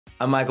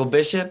I'm Michael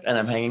Bishop, and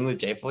I'm hanging with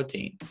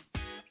J14.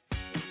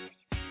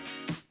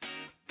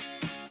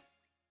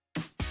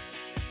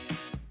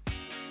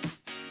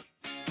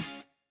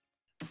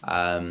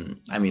 I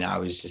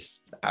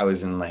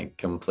was in like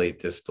complete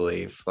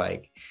disbelief.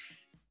 Like,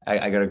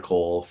 I got a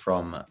call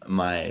from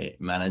my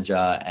manager,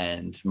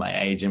 and my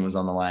agent was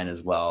on the line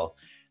as well.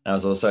 And I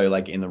was also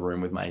like in the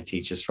room with my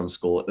teachers from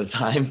school at the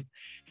time.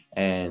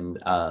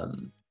 And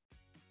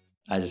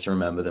I just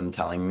remember them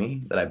telling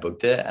me that I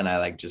booked it, and I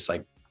like just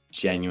like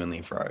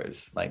genuinely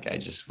froze. Like I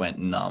just went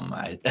numb.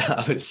 I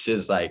was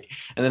just like,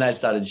 and then I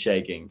started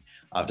shaking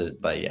after.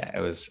 But yeah, it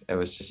was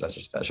just such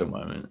a special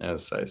moment. It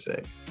was so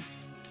sick.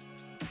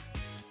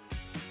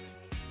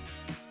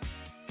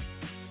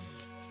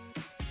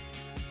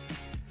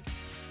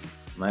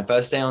 My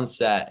first day on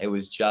set, it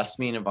was just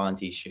me and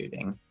Avanti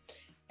shooting,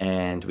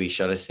 and we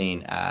shot a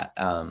scene at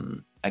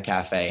a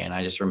cafe, and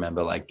I just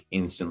remember like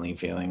instantly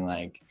feeling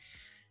like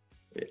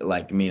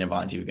me and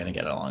Avanti were gonna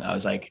get along. I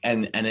was like,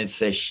 and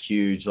it's a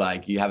huge,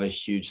 like, you have a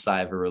huge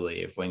sigh of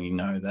relief when you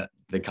know that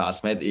the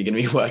castmate that you're gonna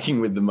be working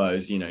with the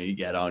most, you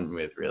get on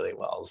with really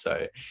well.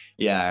 So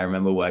yeah, I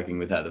remember working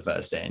with her the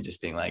first day and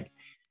just being like,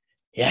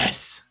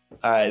 yes,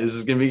 all right, this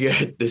is gonna be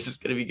good. This is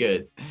gonna be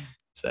good.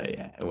 So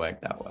yeah, it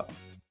worked out well.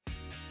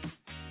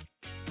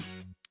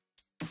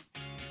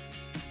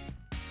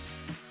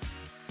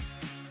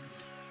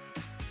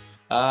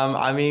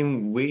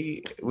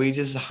 We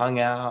just hung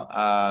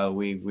out.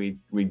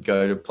 We'd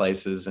go to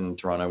places in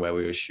Toronto where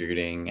we were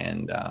shooting,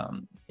 and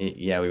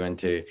yeah, we went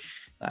to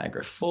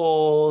Niagara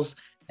Falls,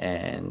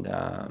 and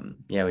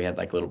yeah, we had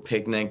like little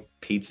picnic,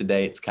 pizza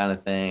dates kind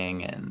of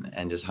thing,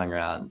 and just hung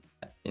around,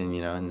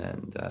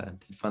 and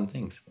did fun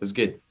things. It was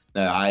good.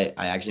 No, I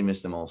actually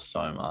miss them all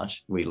so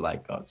much. We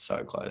like got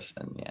so close,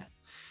 and yeah,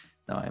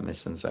 no, I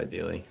miss them so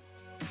dearly.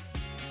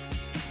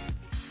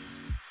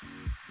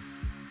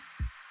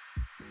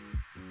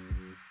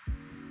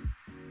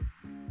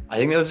 I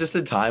think there was just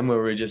a time where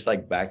we were just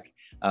like back,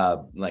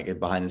 like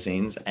behind the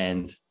scenes,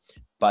 and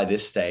by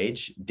this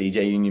stage,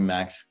 DJ Union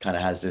Max kind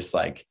of has this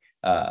like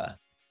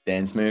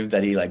dance move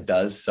that he like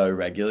does so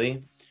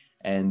regularly,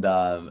 and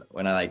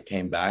when I like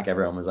came back,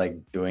 everyone was like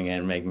doing it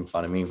and making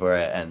fun of me for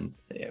it, and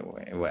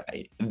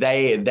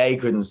they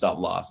couldn't stop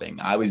laughing.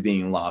 I was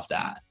being laughed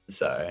at,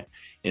 so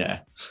you know.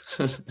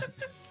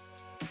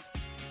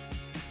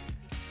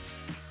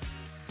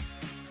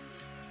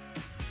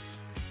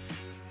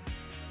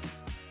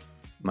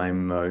 My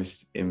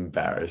most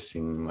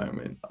embarrassing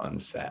moment on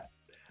set.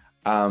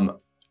 Um,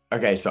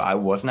 okay, so I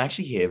wasn't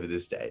actually here for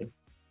this day.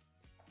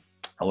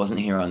 I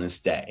wasn't here on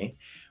this day,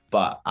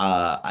 but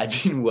I've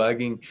been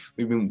working.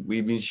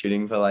 We've been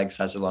shooting for like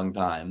such a long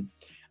time.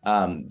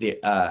 The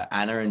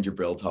Anna,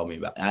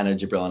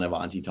 Jabril, and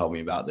Avanti told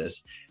me about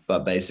this.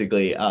 But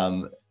basically,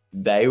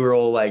 they were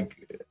all like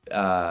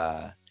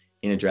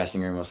in a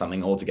dressing room or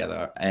something all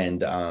together,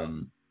 and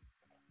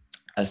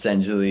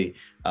essentially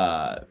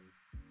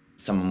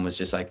someone was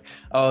just like,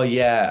 oh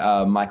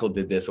yeah, Michael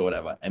did this or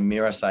whatever. And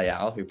Mira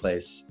Sayal, who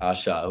plays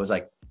Asha, was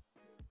like,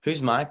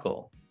 who's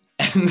Michael?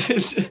 And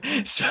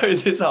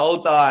this whole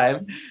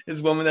time, this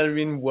woman that I've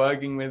been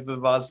working with for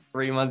the past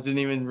 3 months didn't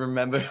even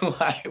remember who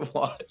I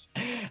was.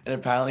 And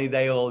apparently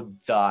they all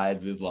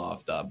died with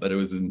laughter, but it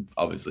was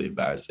obviously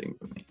embarrassing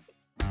for me.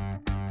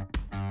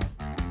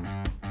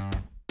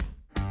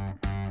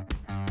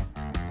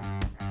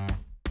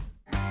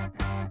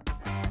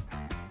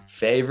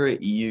 Favorite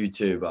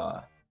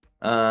YouTuber?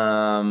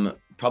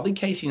 Probably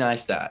Casey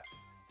Neistat.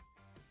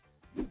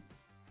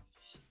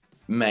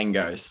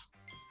 Mangoes.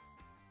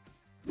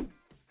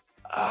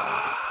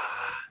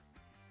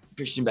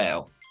 Christian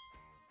Bale.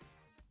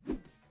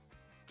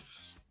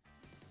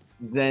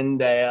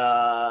 Zendaya.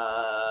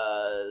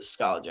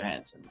 Scarlett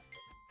Johansson.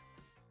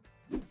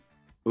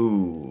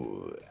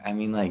 Ooh, I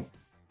mean, like,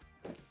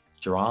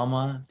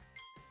 drama.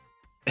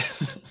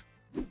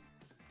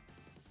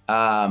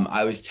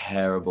 I was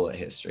terrible at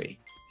history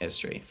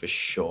for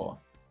sure.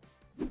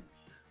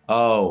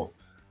 Oh,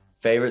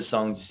 favorite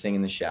song to sing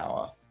in the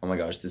shower. Oh my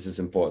gosh, this is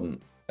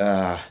important.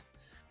 Oh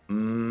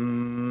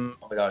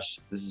my gosh,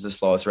 this is the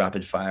slowest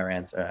rapid fire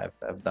answer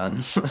I've done.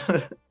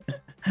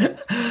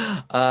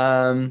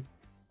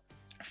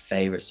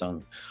 Favorite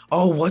song.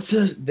 Oh, what's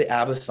the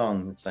ABBA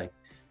song? It's like,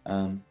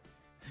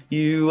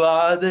 you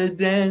are the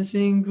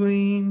dancing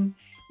queen,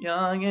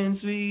 young and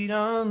sweet,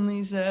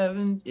 only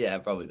 7. Yeah,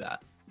 probably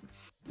that.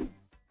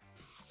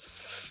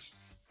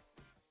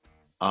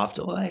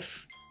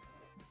 Afterlife.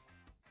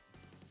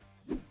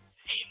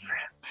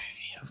 Favorite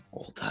movie of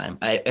all time.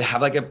 I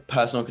have like a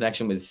personal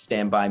connection with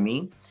Stand By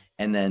Me,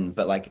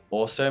 but like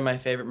also my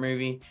favorite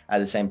movie at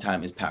the same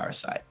time is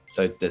Parasite.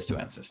 So there's two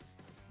answers.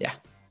 Yeah.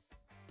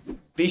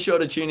 Be sure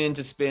to tune in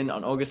to Spin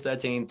on August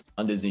 13th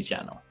on Disney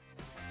Channel.